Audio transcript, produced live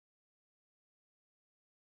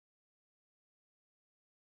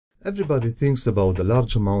Everybody thinks about the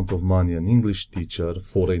large amount of money an English teacher,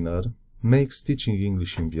 foreigner, makes teaching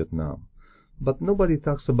English in Vietnam. But nobody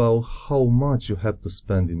talks about how much you have to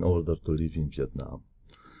spend in order to live in Vietnam.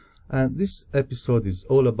 And this episode is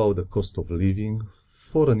all about the cost of living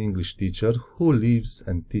for an English teacher who lives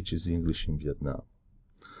and teaches English in Vietnam.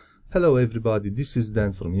 Hello everybody, this is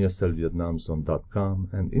Dan from ESLVietnamZone.com,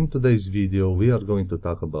 and in today's video we are going to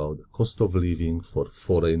talk about the cost of living for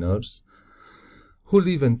foreigners who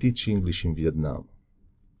live and teach English in Vietnam.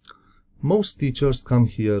 Most teachers come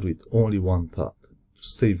here with only one thought: to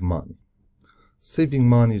save money. Saving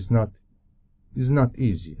money is not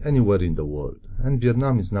easy anywhere in the world, and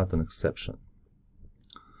Vietnam is not an exception.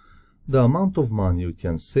 The amount of money you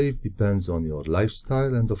can save depends on your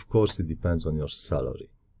lifestyle, and of course it depends on your salary.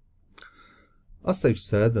 As I've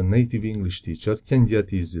said, a native English teacher can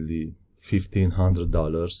get easily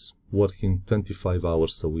 $1,500 working 25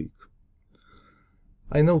 hours a week.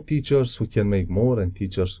 I know teachers who can make more and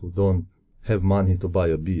teachers who don't have money to buy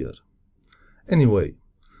a beer. Anyway,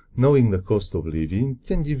 knowing the cost of living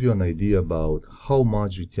can give you an idea about how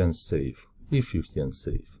much you can save, if you can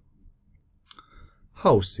save.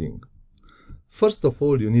 Housing. First of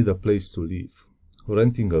all, you need a place to live.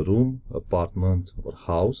 Renting a room, apartment, or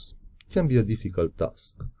house can be a difficult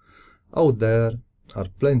task. Out there are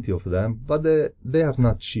plenty of them, but they are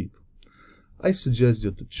not cheap. I suggest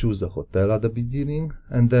you to choose a hotel at the beginning,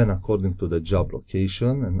 and then according to the job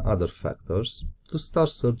location and other factors, to start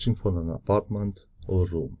searching for an apartment or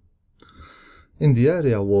room. In the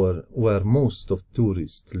area where most of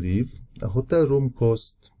tourists live, a hotel room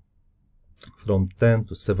costs from $10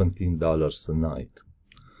 to $17 a night.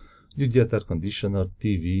 You get air conditioner,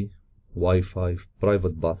 TV, Wi-Fi,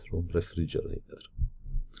 private bathroom, refrigerator.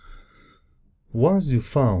 Once you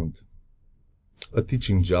found a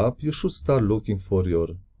teaching job, you should start looking for your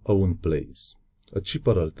own place. A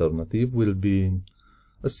cheaper alternative will be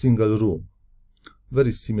a single room,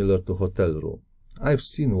 very similar to hotel room. I've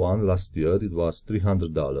seen one last year. It was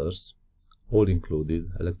 $300, all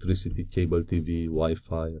included, electricity, cable TV,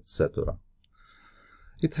 Wi-Fi, etc.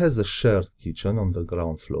 It has a shared kitchen on the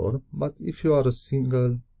ground floor, but if you are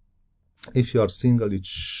single, it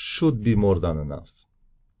should be more than enough.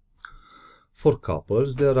 For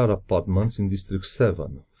couples, there are apartments in District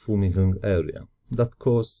 7, Phu My Hung area, that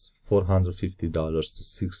cost $450 to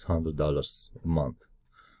 $600 a month.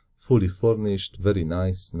 Fully furnished, very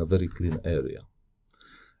nice, in a very clean area.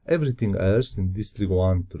 Everything else in District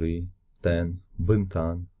 1, 3, 10, Binh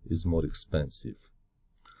Tan is more expensive.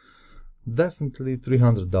 Definitely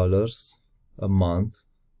 $300 a month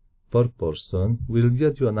per person will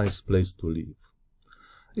get you a nice place to live.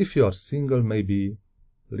 If you are single, maybe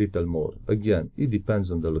little more. Again, it depends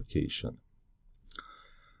on the location.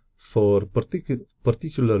 For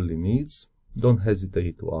particularly needs, don't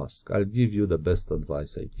hesitate to ask. I'll give you the best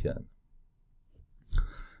advice I can.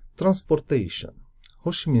 Transportation.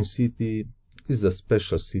 Ho Chi Minh City is a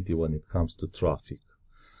special city when it comes to traffic.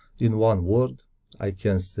 In one word, I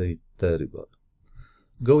can say terrible.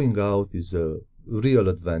 Going out is a real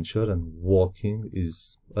adventure and walking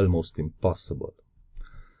is almost impossible.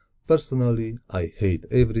 Personally, I hate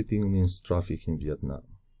everything means traffic in Vietnam.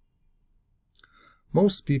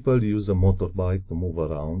 Most people use a motorbike to move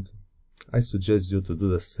around. I suggest you to do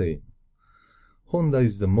the same. Honda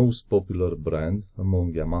is the most popular brand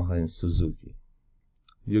among Yamaha and Suzuki.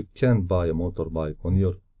 You can't buy a motorbike on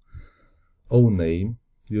your own name.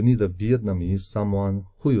 You need a Vietnamese, someone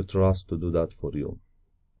who you trust to do that for you.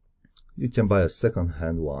 You can buy a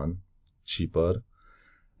second-hand one, cheaper,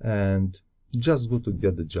 and just good to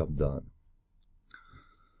get the job done.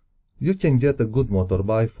 You can get a good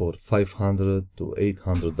motorbike for $500 to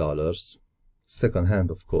 $800,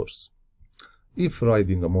 second-hand of course. If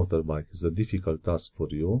riding a motorbike is a difficult task for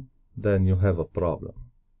you, then you have a problem.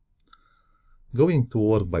 Going to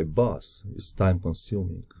work by bus is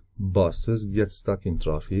time-consuming. Buses get stuck in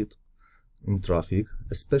traffic,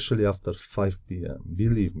 especially after 5 p.m.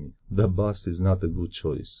 Believe me, the bus is not a good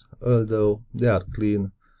choice, although they are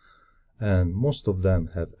clean and most of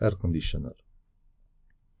them have air conditioner.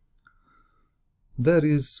 There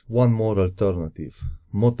is one more alternative: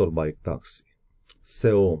 motorbike taxi,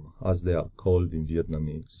 xe ôm as they are called in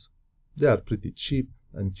Vietnamese. They are pretty cheap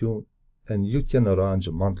and you can arrange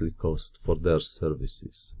a monthly cost for their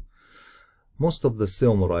services. Most of the xe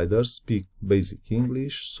ôm riders speak basic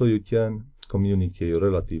English, so you can communicate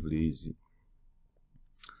relatively easy.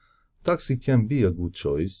 Taxi can be a good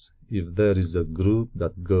choice if there is a group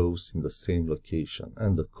that goes in the same location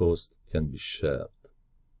and the cost can be shared.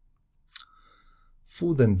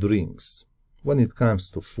 Food and drinks. When it comes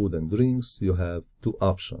to food and drinks, you have two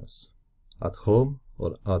options: at home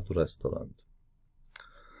or at restaurant.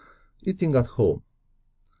 Eating at home.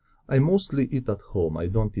 I mostly eat at home. I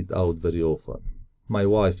don't eat out very often. My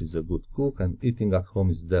wife is a good cook, and eating at home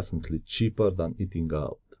is definitely cheaper than eating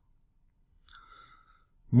out.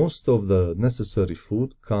 Most of the necessary food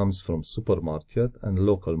comes from supermarket and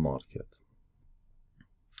local market.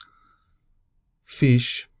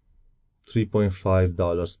 Fish,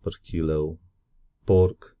 $3.5 per kilo.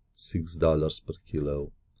 Pork, $6 per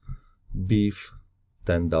kilo. Beef,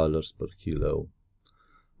 $10 per kilo.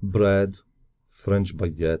 Bread, French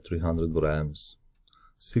baguette, 300 grams,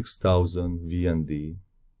 6,000 VND,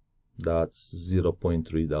 that's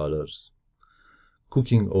 $0.3.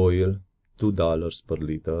 Cooking oil, $2 per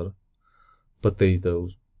liter.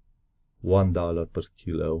 Potatoes, $1 per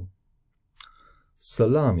kilo.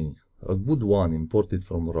 Salami, a good one imported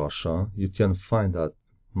from Russia, you can find at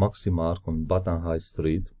Maximark on Baton High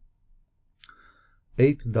Street,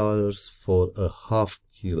 $8 for a half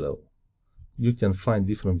kilo. You can find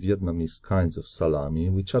different Vietnamese kinds of salami,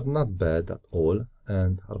 which are not bad at all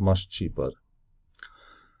and are much cheaper.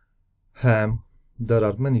 Ham, there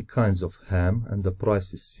are many kinds of ham and the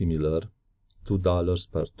price is similar,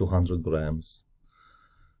 $2 per 200 grams.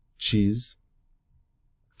 Cheese,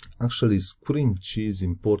 actually is cream cheese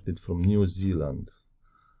imported from New Zealand,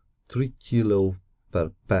 3 kilo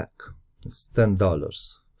per pack, it's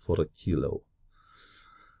 $10 for a kilo.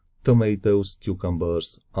 Tomatoes,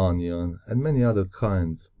 cucumbers, onion, and many other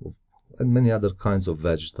kinds of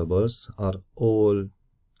vegetables are all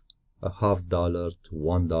 $0.50 to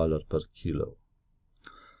 $1 per kilo.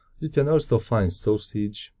 You can also find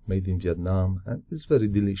sausage made in Vietnam, and it's very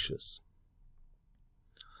delicious.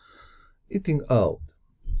 Eating out.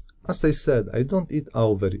 As I said, I don't eat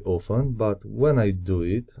out very often, but when I do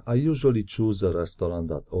it, I usually choose a restaurant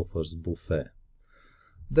that offers buffet.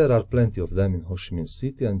 There are plenty of them in Ho Chi Minh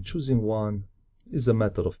City, and choosing one is a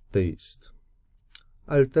matter of taste.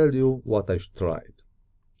 I'll tell you what I've tried.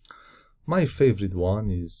 My favorite one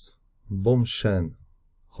is Bom Shen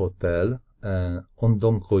Hotel on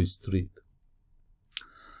Dong Khoi Street.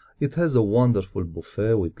 It has a wonderful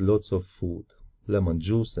buffet with lots of food, lemon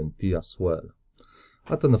juice and tea as well,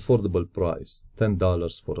 at an affordable price,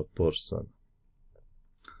 $10 for a person.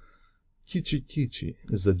 Kichi Kichi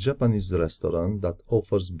is a Japanese restaurant that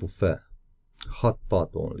offers buffet, hot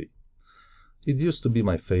pot only. It used to be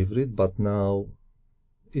my favorite, but now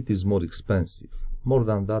it is more expensive. More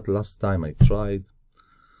than that, last time I tried,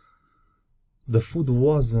 the food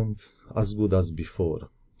wasn't as good as before,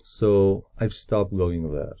 so I've stopped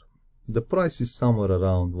going there. The price is somewhere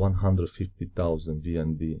around 150,000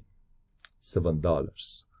 VND,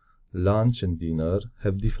 $7. Lunch and dinner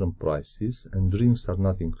have different prices and drinks are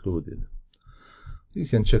not included. You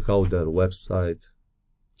can check out their website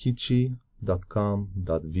kichi.com.vn.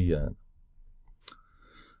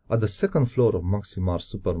 At the second floor of Maximar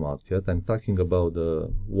supermarket, I'm talking about the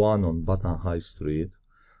one on Baton High Street,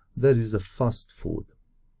 there is a fast food.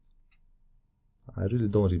 I really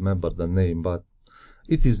don't remember the name, but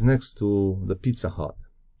it is next to the Pizza Hut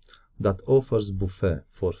that offers buffet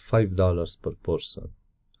for $5 per person.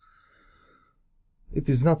 It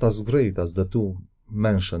is not as great as the two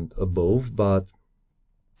mentioned above, but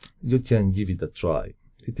you can give it a try.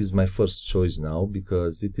 It is my first choice now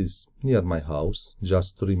because it is near my house,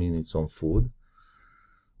 just 3 minutes on foot,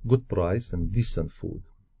 good price and decent food.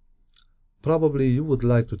 Probably you would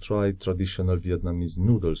like to try traditional Vietnamese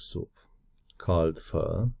noodle soup, called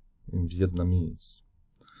pho in Vietnamese.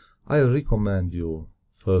 I recommend you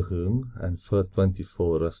Pho Hung and Pho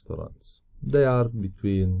 24 restaurants. They are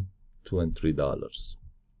between $2 and $3.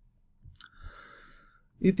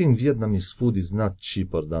 Eating Vietnamese food is not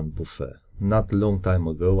cheaper than buffet. Not long time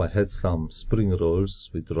ago, I had some spring rolls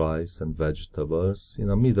with rice and vegetables in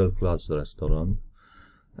a middle-class restaurant,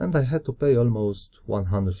 and I had to pay almost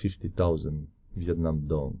 150,000 Vietnam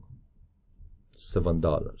dong,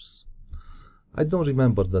 $7. I don't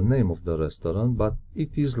remember the name of the restaurant, but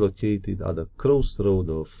it is located at the crossroad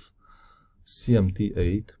of CMT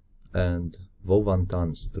 8 and Vo Van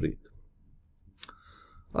Tan Street.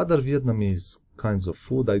 Other Vietnamese kinds of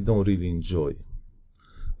food I don't really enjoy.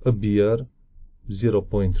 A beer,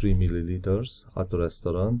 0.3 milliliters at a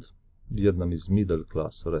restaurant, Vietnamese middle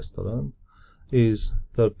class restaurant, is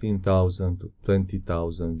 13,000 to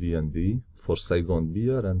 20,000 VND for Saigon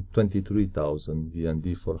beer and 23,000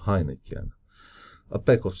 VND for Heineken. A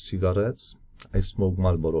pack of cigarettes, I smoke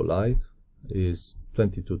Marlboro Light, is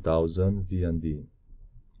 22,000 VND,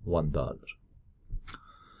 $1.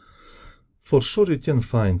 For sure you can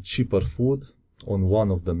find cheaper food on one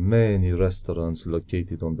of the many restaurants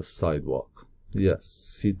located on the sidewalk. Yes,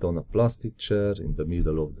 sit on a plastic chair in the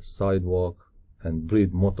middle of the sidewalk and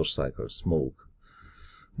breathe motorcycle smoke.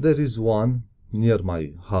 There is one near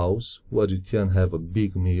my house where you can have a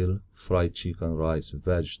big meal, fried chicken, rice,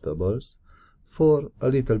 vegetables, for a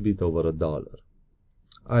little bit over $1.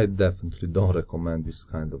 I definitely don't recommend this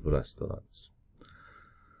kind of restaurants.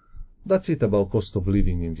 That's it about cost of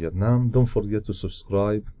living in Vietnam. Don't forget to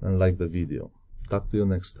subscribe and like the video. Talk to you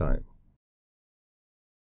next time.